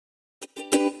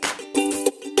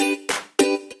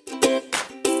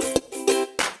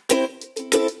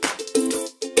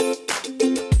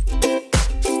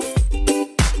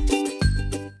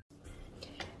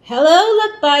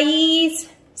Lakbayees!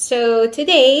 So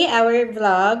today our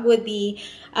vlog would be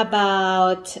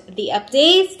about the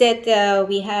updates that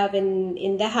we have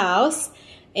in the house,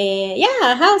 and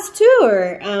yeah, house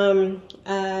tour.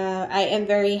 I am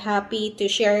very happy to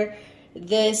share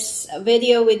this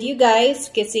video with you guys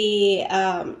kasi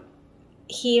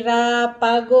hirap,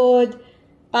 pagod,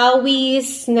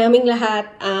 pawis naming lahat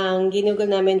ang ginugol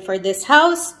namin for this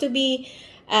house to be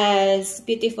as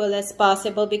beautiful as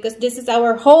possible because this is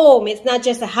our home. It's not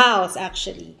just a house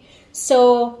actually.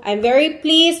 So I'm very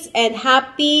pleased and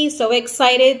happy, so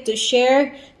excited to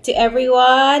share to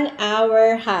everyone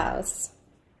our house.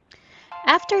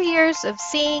 After years of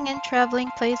seeing and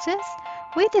traveling places,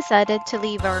 we decided to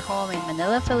leave our home in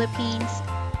Manila, Philippines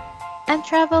and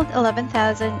traveled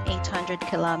 11,800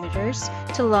 kilometers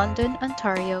to London,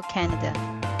 Ontario, Canada,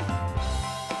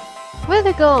 with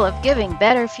the goal of giving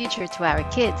better future to our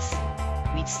kids.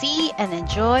 We see and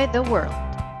enjoy the world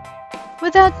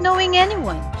without knowing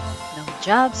anyone, no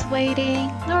jobs waiting,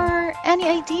 nor any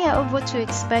idea of what to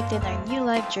expect in our new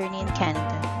life journey in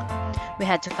Canada. We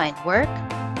had to find work,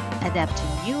 adapt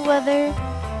to new weather,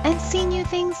 and see new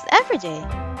things every day.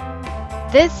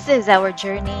 This is our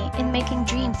journey in making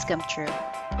dreams come true.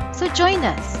 So join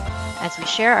us as we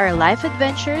share our life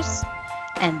adventures,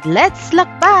 and let's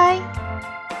lakbay!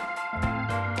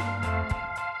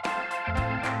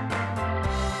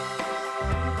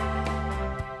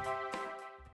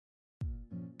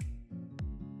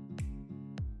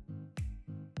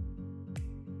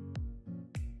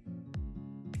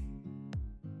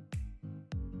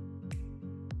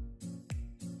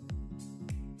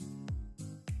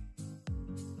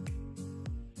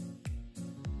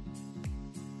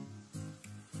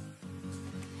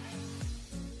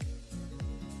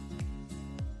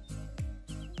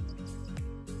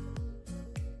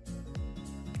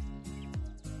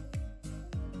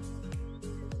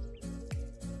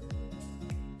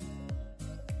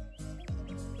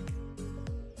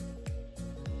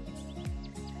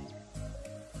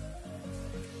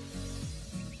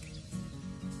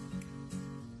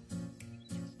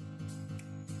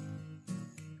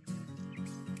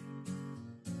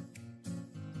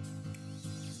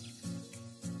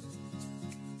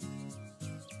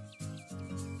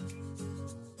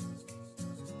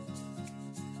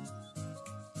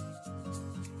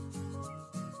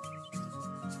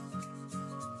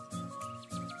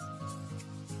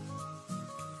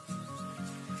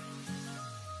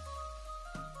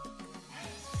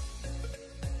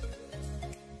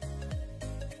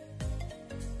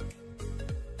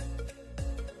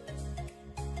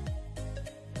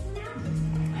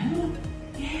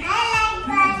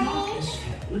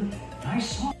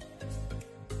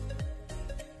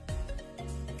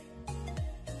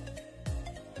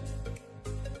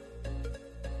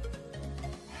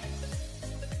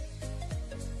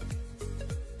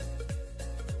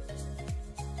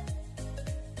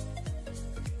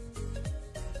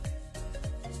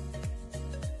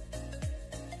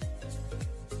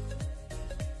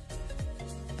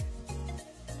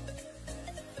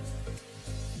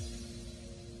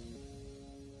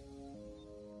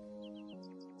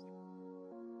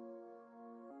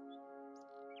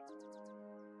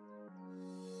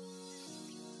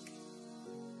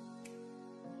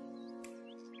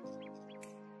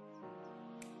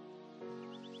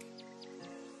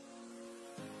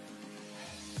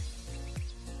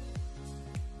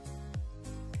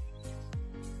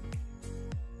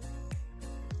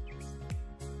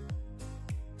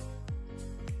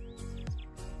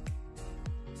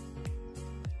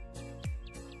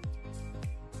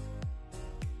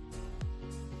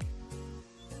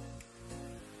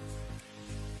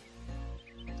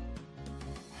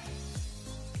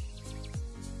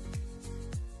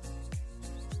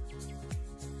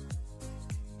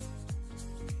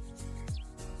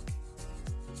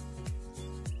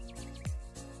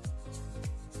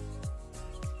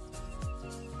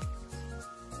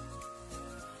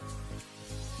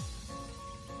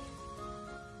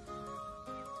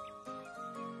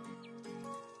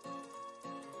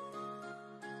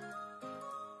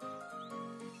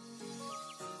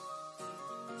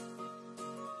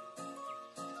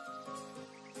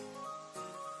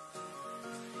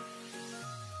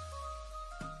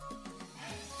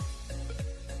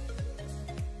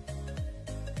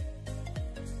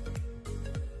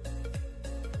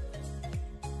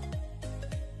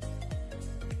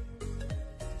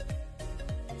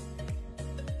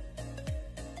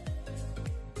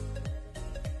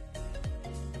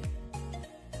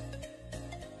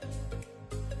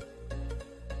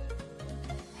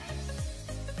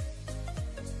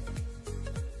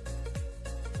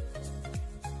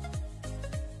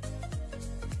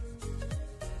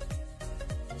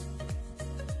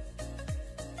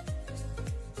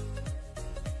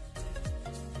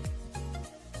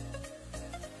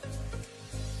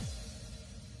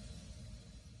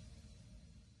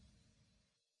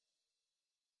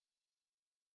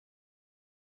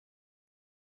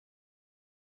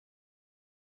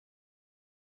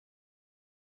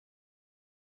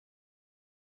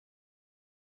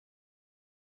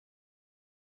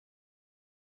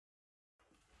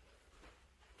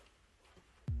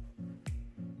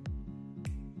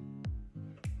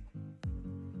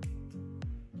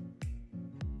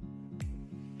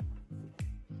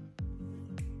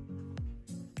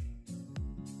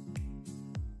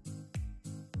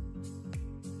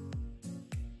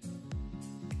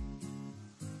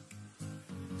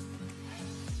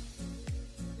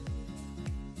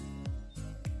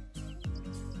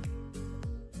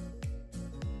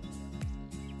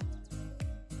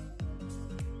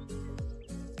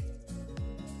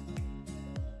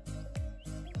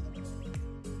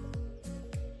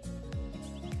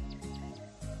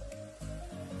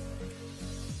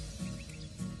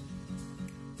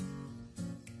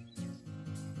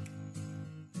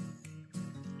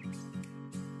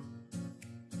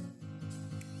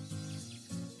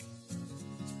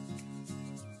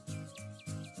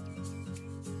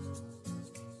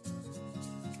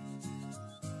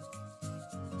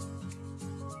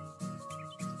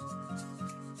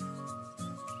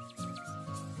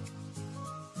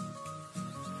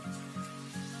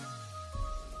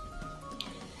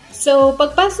 So,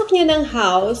 pagpasok niyo ng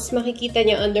house, makikita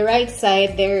niyo on the right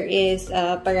side, there is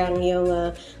parang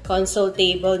yung console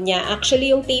table niya.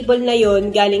 Actually, yung table na yon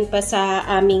galing pa sa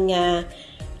aming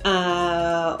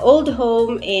old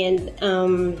home, and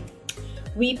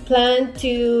we plan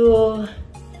to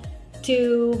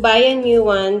buy a new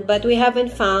one, but we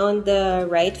haven't found the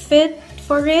right fit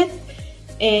for it.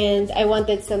 And I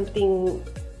wanted something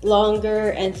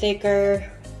longer and thicker.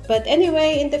 But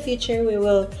anyway, in the future, we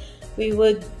would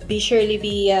surely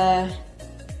be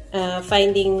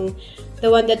finding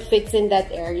the one that fits in that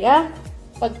area.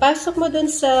 Pagpasok mo dun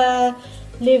sa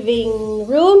living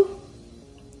room,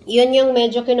 yun yung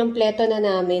medyo kinumpleto na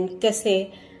namin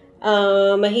kasi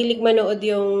mahilig manood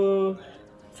yung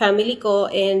family ko,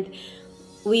 and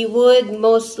we would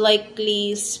most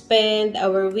likely spend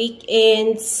our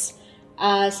weekends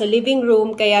sa living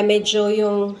room, kaya medyo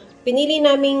yung pinili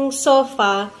naming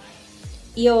sofa,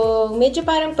 yung medyo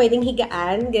parang pwedeng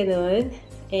higaan, ganun.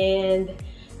 And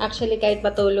actually, kahit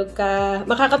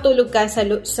makakatulog ka sa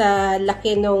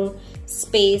laki nung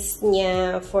space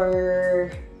niya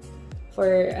for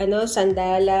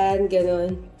sandalan,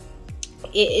 ganun.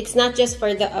 It's not just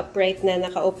for the upright na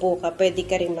nakaupo ka. Pwede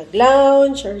ka rin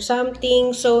mag-lounge or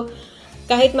something. So,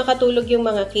 kahit makatulog yung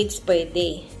mga kids,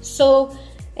 pwede. So,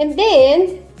 and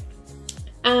then,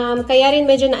 kaya rin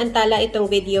medyo naantala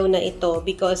itong video na ito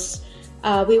because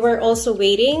we were also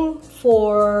waiting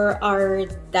for our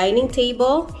dining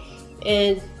table,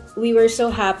 and we were so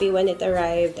happy when it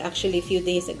arrived actually a few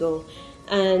days ago.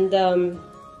 And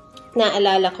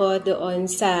naalala ko doon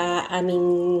sa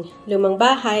aming lumang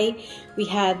bahay, we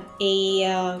had a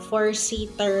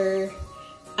 4-seater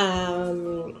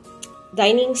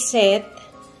dining set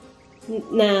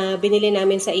na binili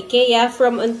namin sa IKEA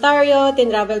from Ontario.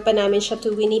 Tinravel pa namin siya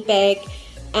to Winnipeg,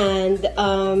 and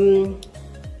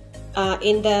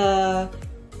in the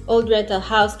old rental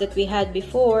house that we had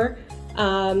before,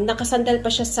 nakasandal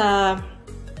pa siya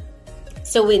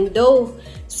sa window.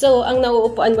 So, ang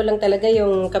nauupuan mo lang talaga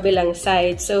yung kabilang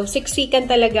side. So, siksikan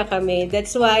talaga kami.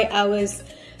 That's why I was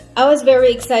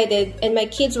very excited, and my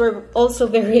kids were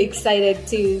also very excited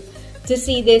to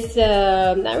see this,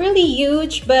 not really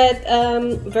huge, but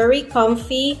very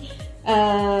comfy,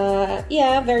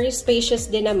 yeah, very spacious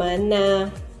din naman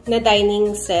na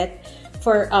dining set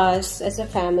for us as a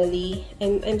family.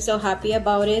 I'm so happy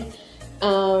about it.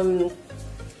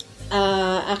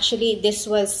 Actually, this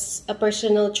was a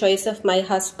personal choice of my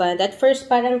husband. At first,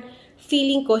 parang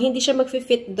feeling ko, hindi siya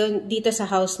mag-fit dito sa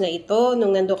house na ito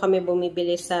nung nando kami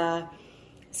bumibili sa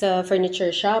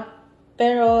furniture shop.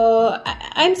 Pero,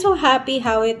 I'm so happy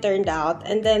how it turned out.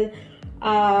 And then,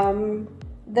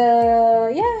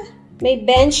 may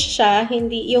bench siya.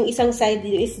 Hindi, yung isang side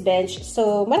is bench.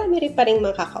 So, marami rin pa rin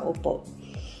makakaupo.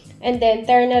 And then,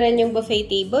 turn na rin yung buffet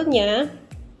table niya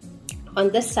on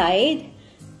the side.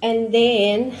 And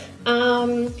then,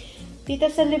 dito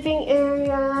sa living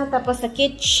area, tapos sa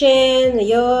kitchen,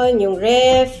 yun, yung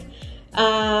ref,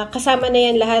 kasama na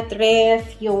yan lahat,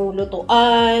 ref, yung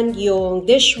lutuan, yung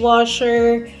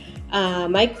dishwasher,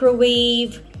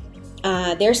 microwave,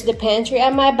 there's the pantry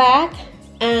at my back,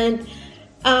 and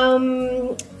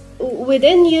we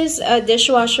didn't use a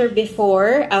dishwasher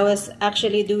before. I was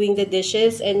actually doing the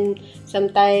dishes, and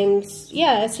sometimes,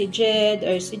 yeah, si Jed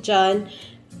or si John,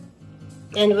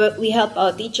 and we help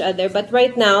out each other. But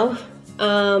right now,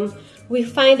 we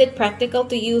find it practical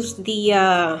to use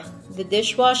the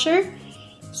dishwasher.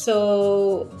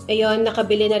 So, ayun,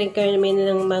 nakabili na rin kami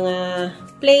ng mga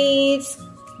plates,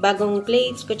 bagong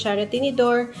plates, kutsara,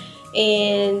 tinidor,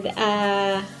 and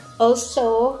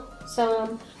also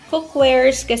some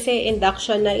cookwares kasi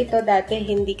induction na ito. Dati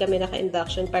hindi kami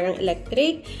naka-induction, parang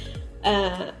electric.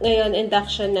 Ngayon,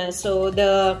 induction na. So,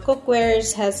 the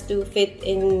cookwares has to fit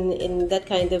in that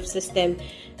kind of system.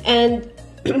 And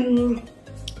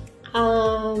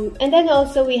then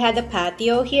also, we had a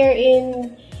patio here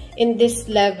in this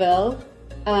level.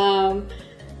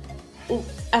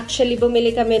 Actually,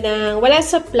 bumili kami wala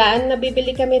sa plan,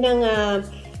 nabibili kami ng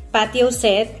patio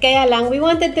set. Kaya lang, we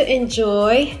wanted to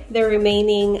enjoy the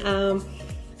remaining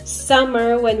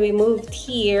summer when we moved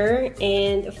here,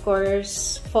 and of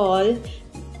course fall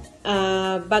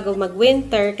bago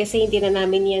mag-winter kasi hindi na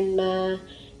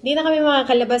kami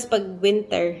makakalabas pag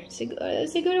winter.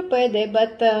 Siguro pwede,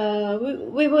 but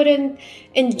we wouldn't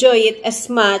enjoy it as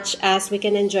much as we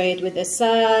can enjoy it with the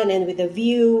sun and with the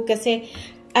view kasi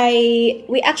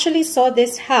we actually saw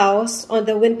this house on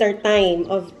the winter time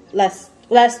of last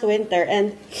winter,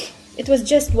 and it was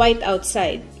just white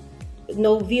outside.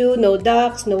 No view, no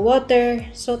ducks, no water.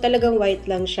 So, talagang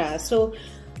white lang siya. So,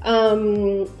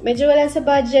 medyo wala sa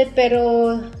budget,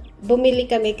 pero bumili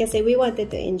kami kasi we wanted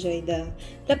to enjoy the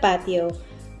patio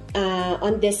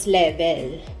on this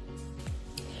level.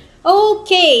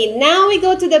 Okay, now we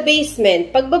go to the basement.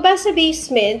 Pagbaba sa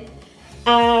basement,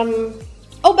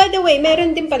 oh, by the way,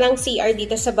 meron din palang CR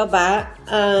dito sa baba.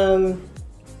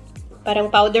 Parang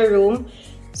powder room.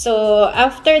 So,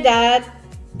 after that,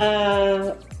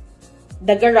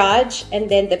 the garage and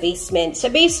then the basement. Sa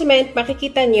basement,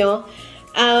 makikita nyo,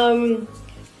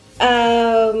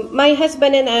 my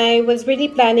husband and I was really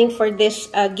planning for this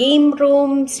game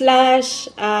room slash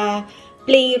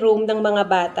playroom ng mga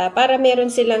bata para meron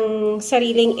silang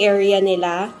sariling area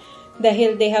nila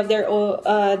dahil they have their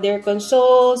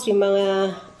consoles, yung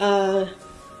mga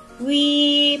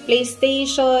Wii,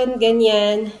 PlayStation,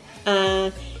 ganyan.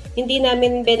 Hindi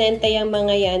namin binenta yung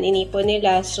mga yan, inipon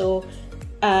nila. So,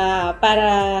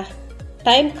 para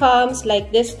time comes like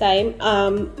this time,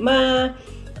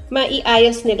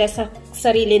 maiayos nila sa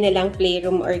sarili nilang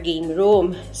playroom or game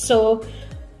room. So,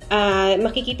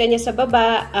 makikita niya sa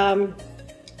baba,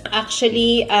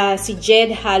 actually, si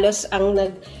Jed halos ang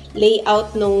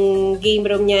nag-layout nung game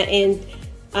room niya, and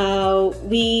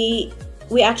we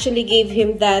actually gave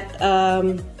him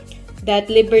that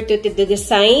liberty to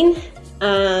design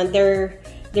their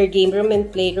game room and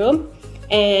playroom.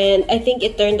 And I think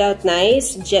it turned out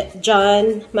nice.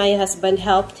 John, my husband,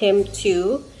 helped him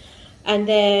too. And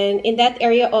then in that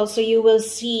area also, you will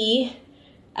see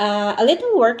a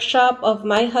little workshop of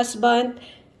my husband.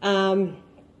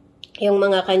 Yung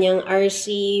mga kanyang RC,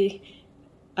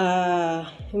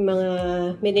 yung mga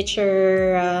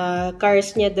miniature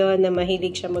cars niya doon na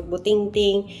mahilig siya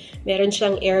magbutingting. Meron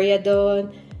siyang area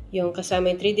doon. Yung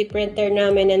kasama yung 3D printer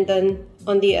namin. And then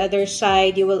on the other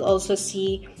side, you will also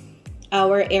see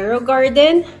our aero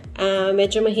garden.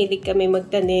 Medyo mahilig kami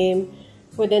magtanim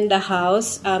within the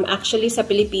house. Actually, sa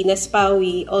Pilipinas pa,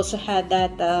 we also had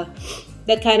that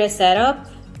kind of setup.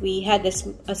 We had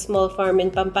a small farm in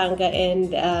Pampanga,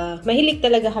 and mahilig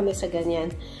talaga kami sa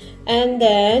ganyan. And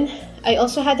then, I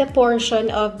also had a portion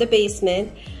of the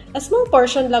basement. A small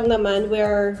portion lang naman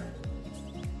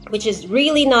which is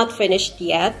really not finished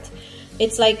yet.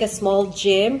 It's like a small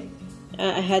gym.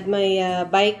 I had my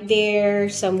bike there,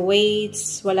 some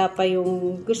weights. Wala pa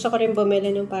yung... Gusto ko rin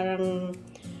bumili ng parang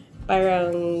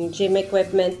gym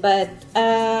equipment. But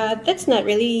that's not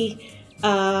really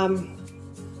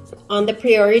on the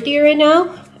priority right now.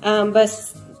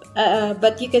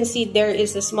 But you can see there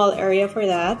is a small area for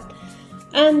that.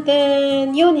 And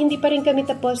then, yun, hindi pa rin kami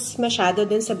tapos masyado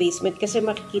dun sa basement kasi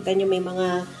makikita nyo may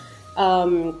mga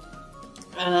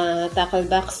tackle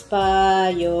box pa,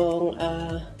 yung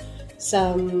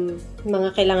some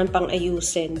mga kailangan pang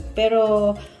ayusin.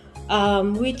 Pero,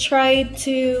 we try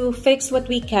to fix what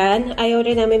we can. Ayaw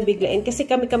rin namin biglain kasi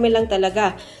kami lang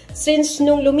talaga. Since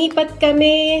nung lumipat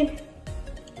kami,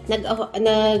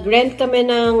 nag-rent kami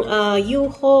ng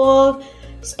U-Haul,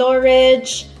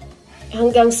 storage,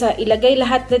 hanggang sa ilagay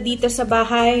lahat na dito sa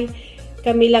bahay,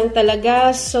 kami lang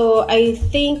talaga. So, I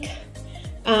think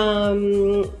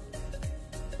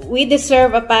we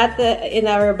deserve a pat in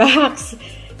our backs.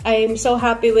 I'm so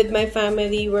happy with my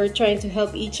family. We're trying to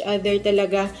help each other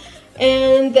talaga.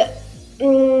 And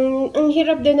ang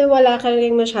hirap din na wala ka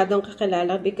rin masyadong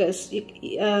kakilala because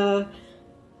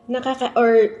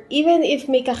or even if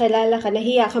may kakilala ka,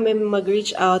 nahiya kami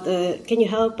mag-reach out, can you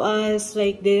help us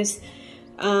like this?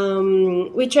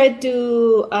 We tried to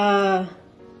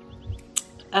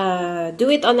do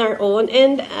it on our own,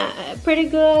 and pretty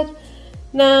good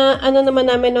na ano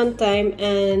naman namin on time.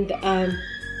 And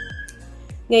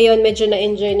ngayon medyo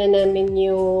na-enjoy na namin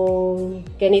yung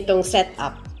ganitong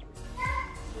setup.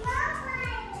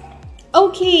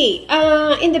 Okay,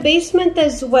 in the basement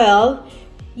as well,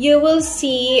 you will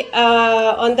see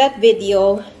on that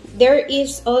video, there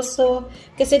is also,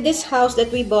 kasi this house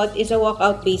that we bought is a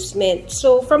walkout basement.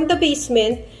 So from the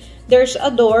basement, there's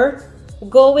a door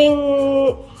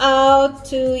going out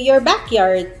to your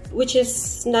backyard, which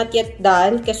is not yet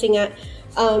done kasi nga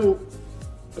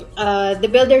the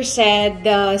builder said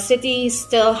the city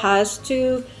still has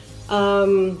to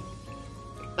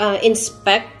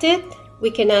inspect it. We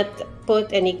cannot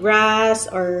put any grass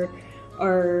or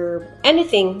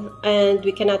anything, and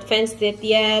we cannot fence it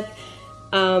yet.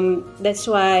 That's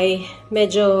why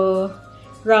medyo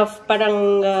rough,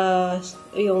 parang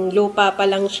yung lupa pa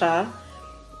lang siya.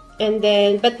 And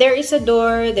then, but there is a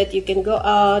door that you can go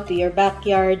out to your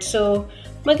backyard. So,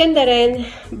 maganda rin.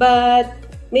 But,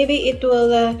 maybe it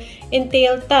will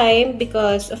entail time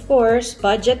because, of course,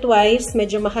 budget-wise,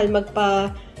 medyo mahal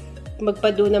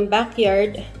magpa-do ng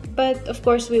backyard. But, of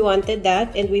course, we wanted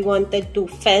that, and we wanted to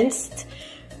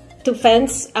to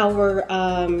fence our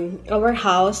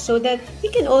house so that we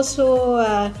can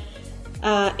also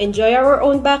enjoy our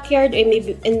own backyard, and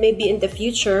maybe in the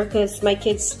future, because my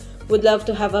kids would love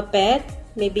to have a pet,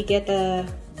 maybe get a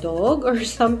dog or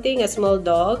something, a small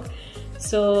dog.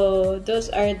 So those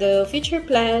are the future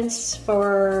plans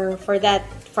for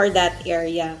that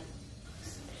area.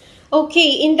 Okay,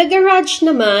 in the garage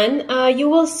naman,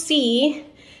 you will see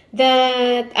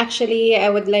that actually I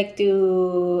would like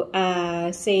to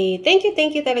say thank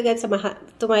you talaga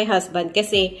to my husband,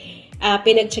 kasi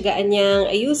pinagtiyagaan niyang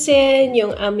ayusin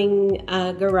yung aming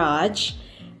garage.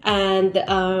 And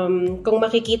kung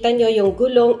makikita nyo yung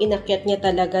gulong, inakyat niya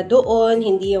talaga doon,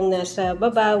 hindi yung nasa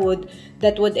baba.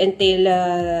 That would entail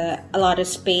a lot of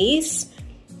space.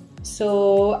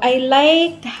 So I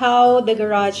liked how the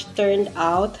garage turned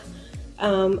out.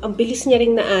 Ang bilis niya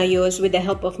ring naayos with the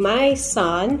help of my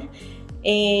son.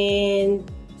 And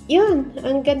yun,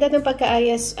 ang ganda ng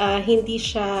pagkaayos. Hindi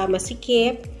siya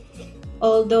masikip.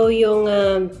 Although yung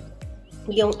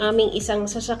aming isang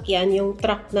sasakyan, yung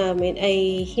truck namin,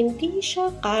 ay hindi siya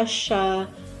kasya.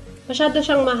 Masyado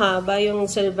siyang mahaba. Yung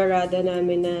Silverado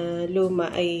namin na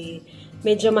luma ay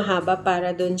medyo mahaba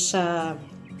para dun sa...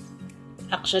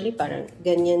 Actually, parang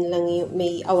ganyan lang yung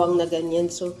may awang na ganyan.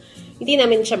 So, hindi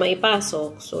namin siya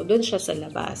maipasok. So, dun siya sa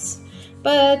labas.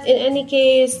 But, in any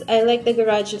case, I like the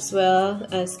garage as well.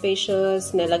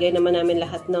 Spacious. Nalagay naman namin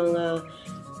lahat ng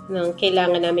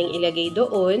kailangan naming ilagay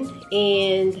doon.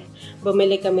 And,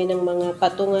 bumili kami ng mga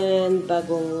patungan,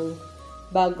 yung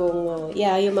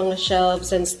mga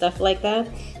shelves and stuff like that.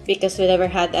 Because we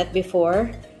never had that before.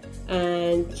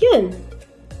 And, yun.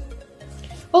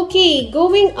 Okay,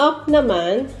 going up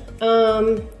naman,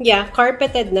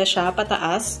 carpeted na siya,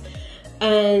 pataas.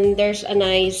 And there's a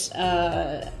nice,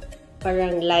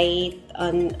 parang light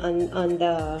on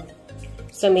the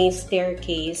sa main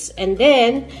staircase. And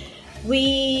then,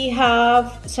 we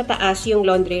have sa taas yung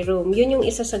laundry room. Yun yung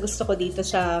isa sa gusto ko dito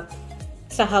sa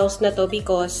house na to,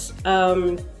 because I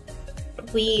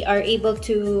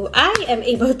am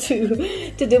able to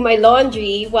do my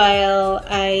laundry while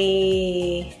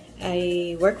I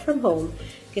work from home.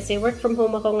 Kasi work from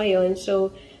home ako ngayon.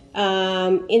 So,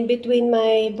 in between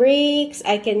my breaks,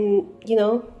 I can,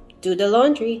 do the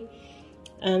laundry.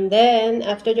 And then,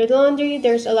 after the laundry,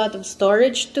 there's a lot of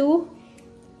storage too.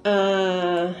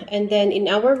 And then, in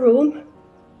our room,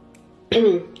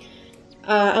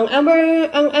 ang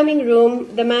aming room,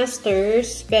 the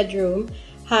master's bedroom,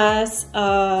 has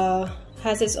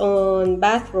its own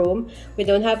bathroom. We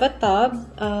don't have a tub,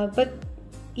 but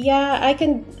yeah, I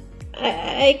can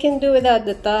do without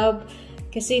the tub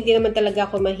kasi hindi naman talaga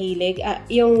ako mahilig.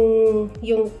 Yung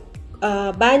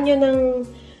banyo ng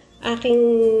aking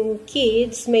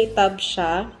kids, may tub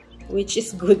siya, which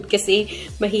is good kasi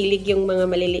mahilig yung mga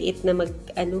maliliit na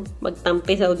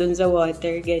magtampisaw dun sa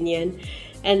water, ganyan.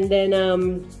 And then,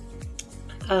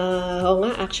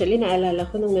 actually, naalala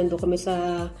ko nung nandun kami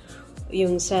sa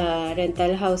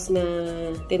rental house na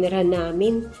tinirahan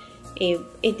namin.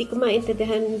 Di ko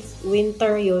maintindihan,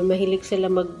 winter yun, mahilig sila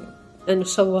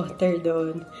sa water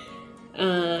doon.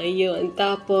 Yun.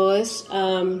 Tapos,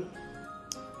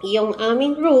 yung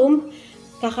aming room,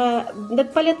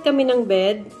 nagpalit kami ng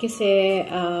bed kasi,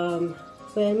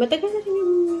 matagal na rin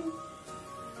yung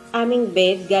aming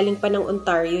bed. Galing pa ng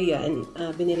Ontario yan.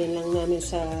 Binili lang namin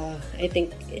sa, I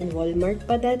think, in Walmart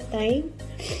pa that time.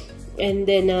 And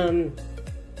then,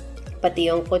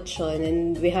 pati yung kutsyon,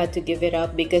 and we had to give it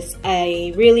up because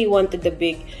I really wanted the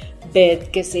big bed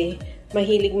kasi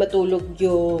mahilig matulog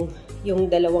yung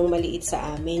dalawang maliit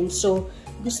sa amin. So,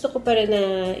 gusto ko pa rin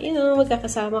na,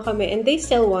 magkakasama kami, and they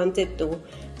still wanted to.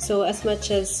 So, as much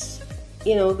as,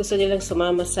 gusto nilang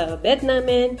sumama sa bed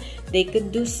namin, they could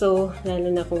do so,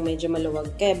 lalo na kung medyo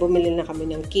maluwag. Kaya bumili na kami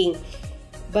ng king.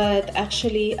 But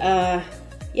actually,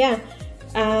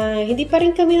 hindi pa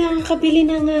rin kami nakakabili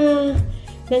ng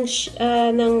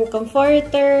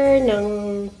comforter, ng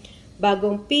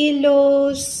bagong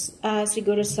pillows,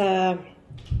 siguro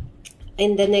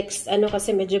in the next,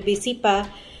 kasi medyo busy pa.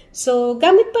 So,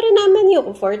 gamit pa rin namin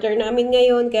yung comforter namin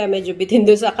ngayon, kaya medyo bitin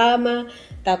doon sa kama.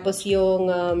 Tapos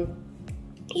yung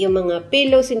mga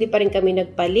pillows, hindi pa rin kami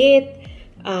nagpalit.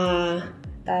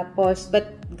 But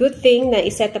good thing na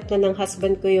iset up na ng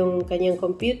husband ko yung kanyang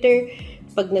computer.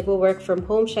 Pag nag-work from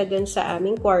home siya doon sa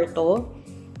aming kwarto.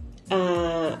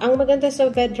 Ang maganda sa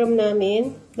bedroom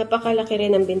namin, napakalaki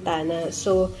rin ang bintana.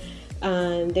 So,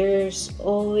 there's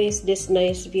always this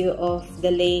nice view of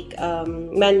the lake,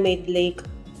 man-made lake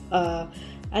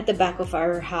at the back of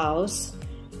our house.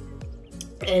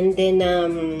 And then,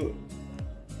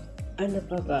 ano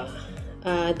pa ba?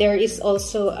 There is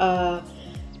also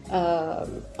a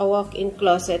walk-in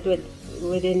closet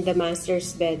within the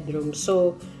master's bedroom.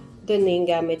 So, doon na yung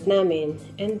gamit namin.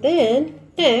 And then,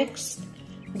 next,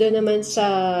 doon naman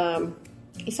sa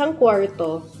isang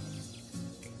kwarto,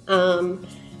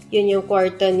 yun yung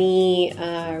kwarto ni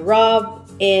Rob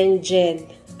and Jen.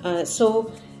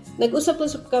 So,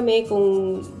 nag-usap-usap kami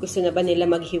kung gusto na ba nila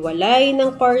maghiwalay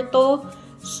ng kwarto.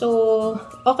 So,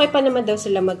 okay pa naman daw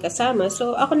sila magkasama.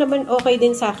 So, ako naman okay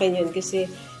din sa akin yun kasi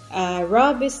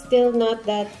Rob is still not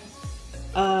that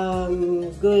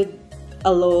good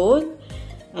alone.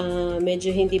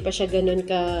 Medyo hindi pa siya ganun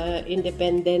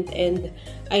ka-independent, and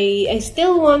I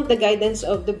still want the guidance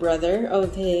of the brother,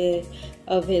 of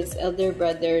his elder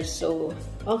brother. So,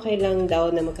 okay lang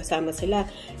daw na magkasama sila.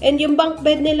 And yung bunk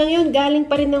bed nila yun, galing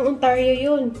pa rin ng Ontario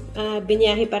yun.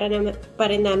 Binyahe pa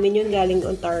rin namin yun, galing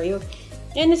Ontario.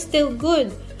 And it's still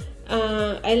good.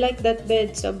 I like that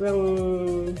bed. Sobrang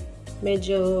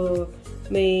medyo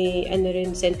may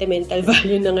rin sentimental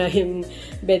value na nga yung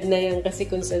bed na yan kasi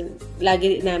kung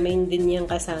lagi namin din yung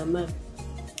kasama.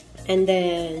 And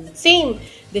then, same.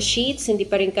 The sheets, hindi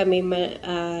pa rin kami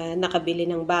nakabili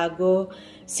ng bago.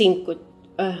 Same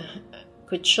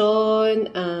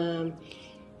kutsyon.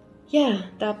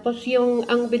 Yeah. Tapos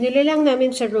ang binili lang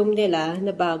namin sa room nila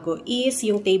na bago is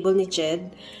yung table ni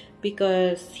Jed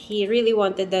because he really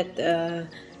wanted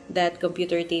that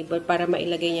computer table para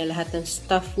mailagay niya lahat ng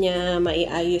stuff niya,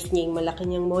 maiayos niya yung malaki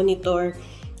niyang monitor.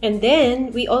 And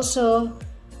then, we also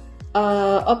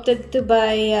opted to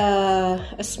buy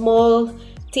a small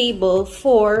table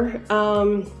for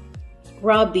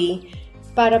Robbie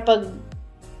para pag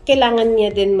kailangan niya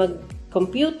din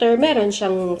mag-computer, meron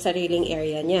siyang sariling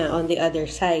area niya on the other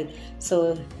side.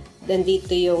 So,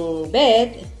 nandito yung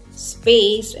bed,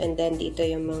 space, and then dito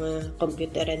yung mga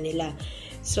computeran nila.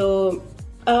 So,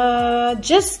 I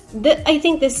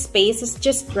think this space is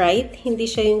just right. Hindi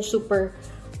siya yung super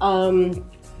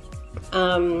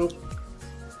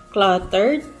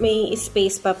cluttered. May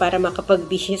space pa para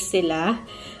makapagbihis sila.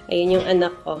 Ayun yung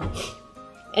anak ko.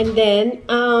 And then,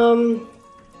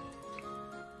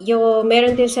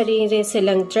 meron din sarili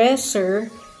silang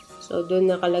dresser. So, doon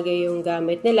nakalagay yung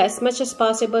gamit nila. As much as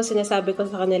possible, sinasabi ko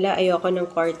sa kanila, ayoko ng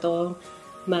kwarto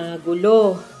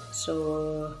magulo.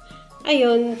 So,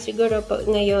 ayun, siguro po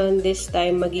ngayon, this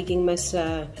time, magiging mas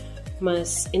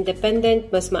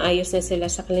independent, mas maayos na sila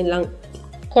sa kanilang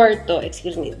kwarto,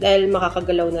 dahil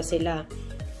makakagalaw na sila.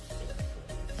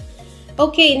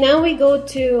 Okay, now we go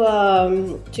to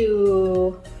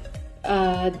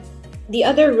the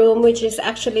other room, which is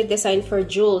actually designed for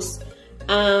Jules.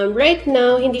 Right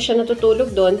now, hindi siya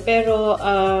natutulog doon, pero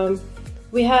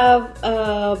we have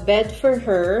a bed for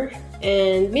her.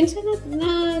 And minsan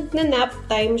na nap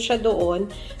time siya doon.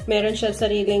 Meron siya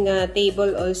sariling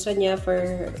table also niya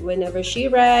for whenever she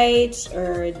writes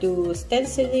or do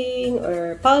stenciling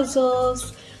or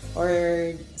puzzles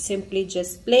or simply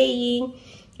just playing.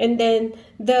 And then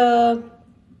the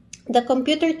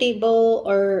computer table,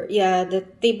 or the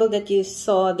table that you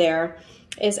saw there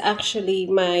is actually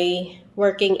my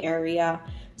working area.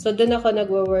 So doon ako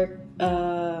nagwo-work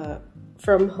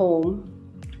from home.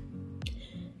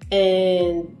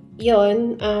 And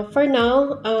yun, for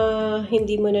now,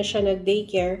 hindi mo na siya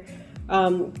nag-daycare.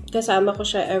 Kasama ko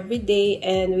siya everyday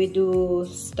and we do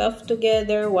stuff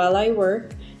together while I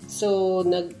work. So,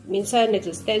 minsan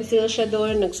nag-stencil siya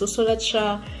doon, nagsusulat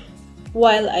siya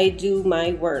while I do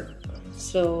my work.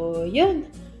 So, yun.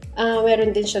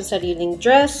 Meron din siya sariling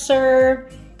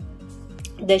dresser.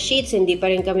 The sheets, hindi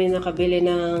pa rin kami nakabili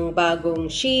ng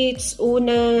bagong sheets,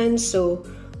 unan. So,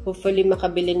 hopefully,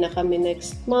 makabili na kami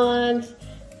next month.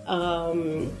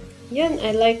 Yan,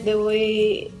 I like the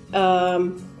way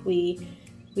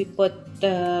we put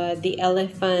the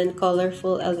elephant,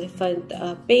 colorful elephant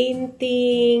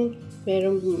painting.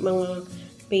 Meron mga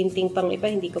painting pang iba,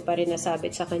 hindi ko pa rin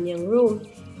nasabit sa kanyang room.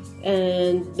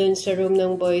 And dun sa room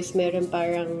ng boys, meron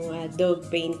parang dog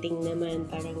painting naman,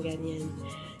 parang ganyan.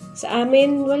 Sa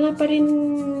amin, wala pa rin,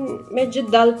 medyo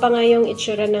dull pa nga yung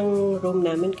itsura ng room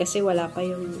namin kasi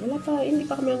hindi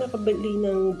pa kami nakabili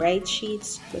ng bright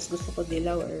sheets. Mas gusto ko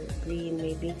dilaw or green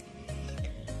maybe.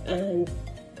 And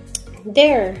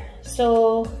there.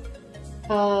 So,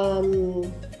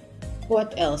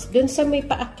 what else? Dun sa may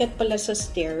paakyat pala sa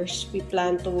stairs, we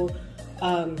plan to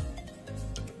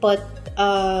put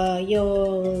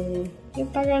yung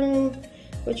parang,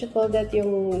 what you call that,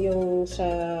 yung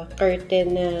sa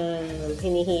curtain na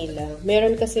hinihila.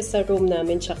 Meron kasi sa room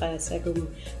namin tsaka sa room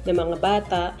ng mga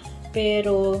bata.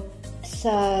 Pero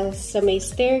sa may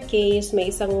staircase,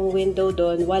 may isang window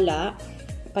doon, wala.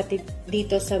 Pati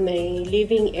dito sa may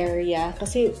living area.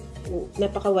 Kasi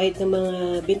napaka-wide ng mga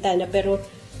bintana. Pero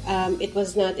It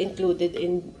was not included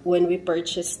in when we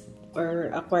purchased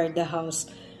or acquired the house.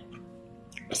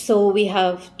 So we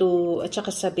have to, at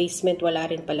saka sa basement wala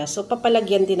rin pala. So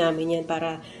papalagyan din namin yan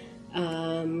para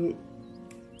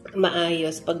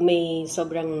maayos. Pag may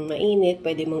sobrang mainit,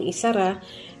 pwede mong isara.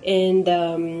 And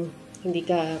hindi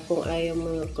ka, kung ayaw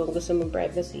mo, kung gusto mong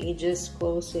privacy, just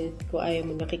close it. Kung ayaw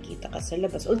mo nakikita ka sa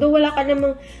labas. Although wala ka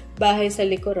namang bahay sa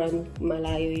likuran,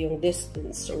 malayo yung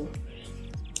distance. So,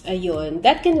 ayun.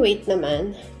 That can wait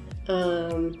naman.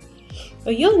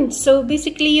 Ayun. So,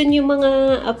 basically, yun yung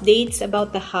mga updates about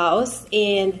the house.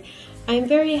 And I'm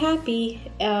very happy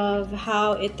of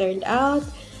how it turned out.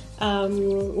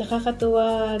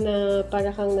 Nakakatuwa na para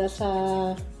kang nasa,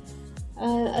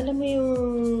 alam mo yung,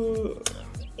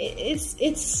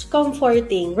 it's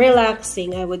comforting,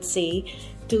 relaxing, I would say,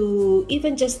 to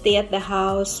even just stay at the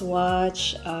house,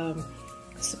 watch,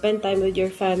 spend time with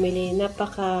your family.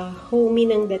 Napaka-homey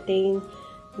ng dating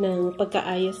ng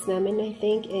pagkaayos namin, I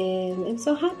think, and I'm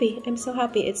so happy. I'm so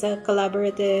happy. It's a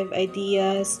collaborative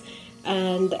ideas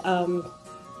and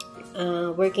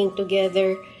working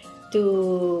together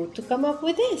to come up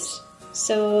with this.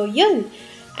 So, yun.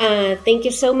 Thank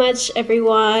you so much,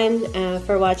 everyone,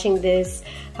 for watching this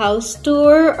house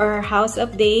tour or house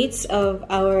updates of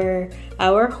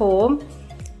our home.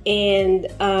 And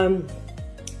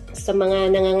sa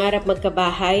mga nangangarap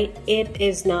magkabahay, it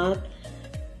is not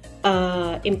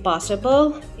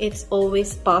impossible. It's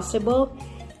always possible.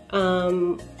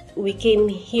 We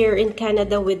came here in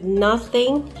Canada with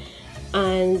nothing,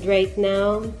 and right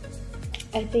now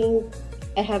I think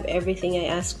I have everything I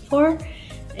asked for.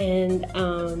 And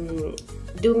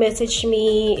do message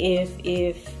me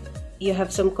if you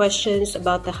have some questions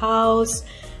about the house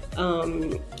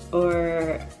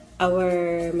or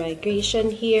our migration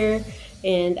here,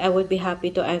 and I would be happy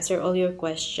to answer all your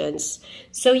questions.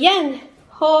 So yan.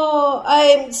 Oh,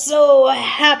 I'm so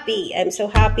happy. I'm so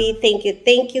happy. Thank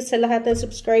you sa lahat ng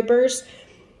subscribers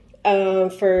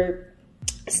for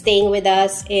staying with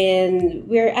us, and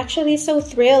we're actually so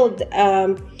thrilled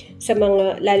sa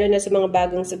mga, lalo na sa mga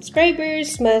bagong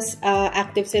subscribers. Mas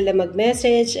active sila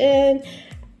mag-message, and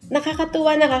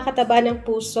nakakatuwa, nakakataba ng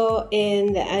puso.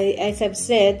 And as I've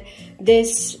said,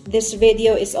 this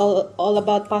video is all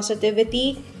about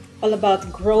positivity, all about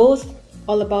growth,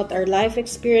 all about our life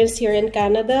experience here in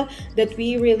Canada, that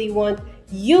we really want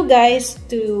you guys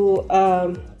to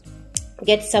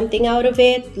get something out of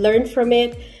it, learn from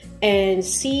it, and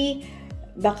see,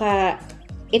 baka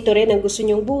ito rin ang gusto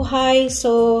nyong buhay.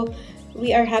 So,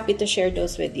 we are happy to share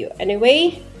those with you.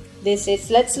 Anyway, this is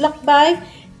Let's Lakbay,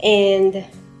 and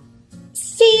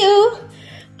see you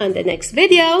on the next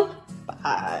video.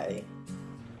 Bye!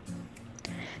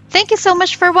 Thank you so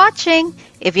much for watching.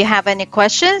 If you have any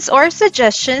questions or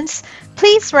suggestions,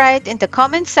 please write in the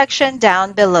comment section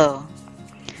down below.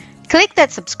 Click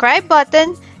that subscribe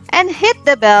button and hit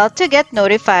the bell to get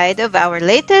notified of our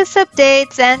latest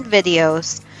updates and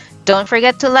videos. Don't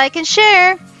forget to like and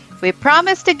share. We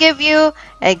promise to give you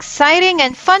exciting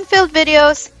and fun-filled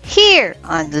videos here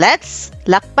on Let's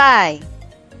Lakbay.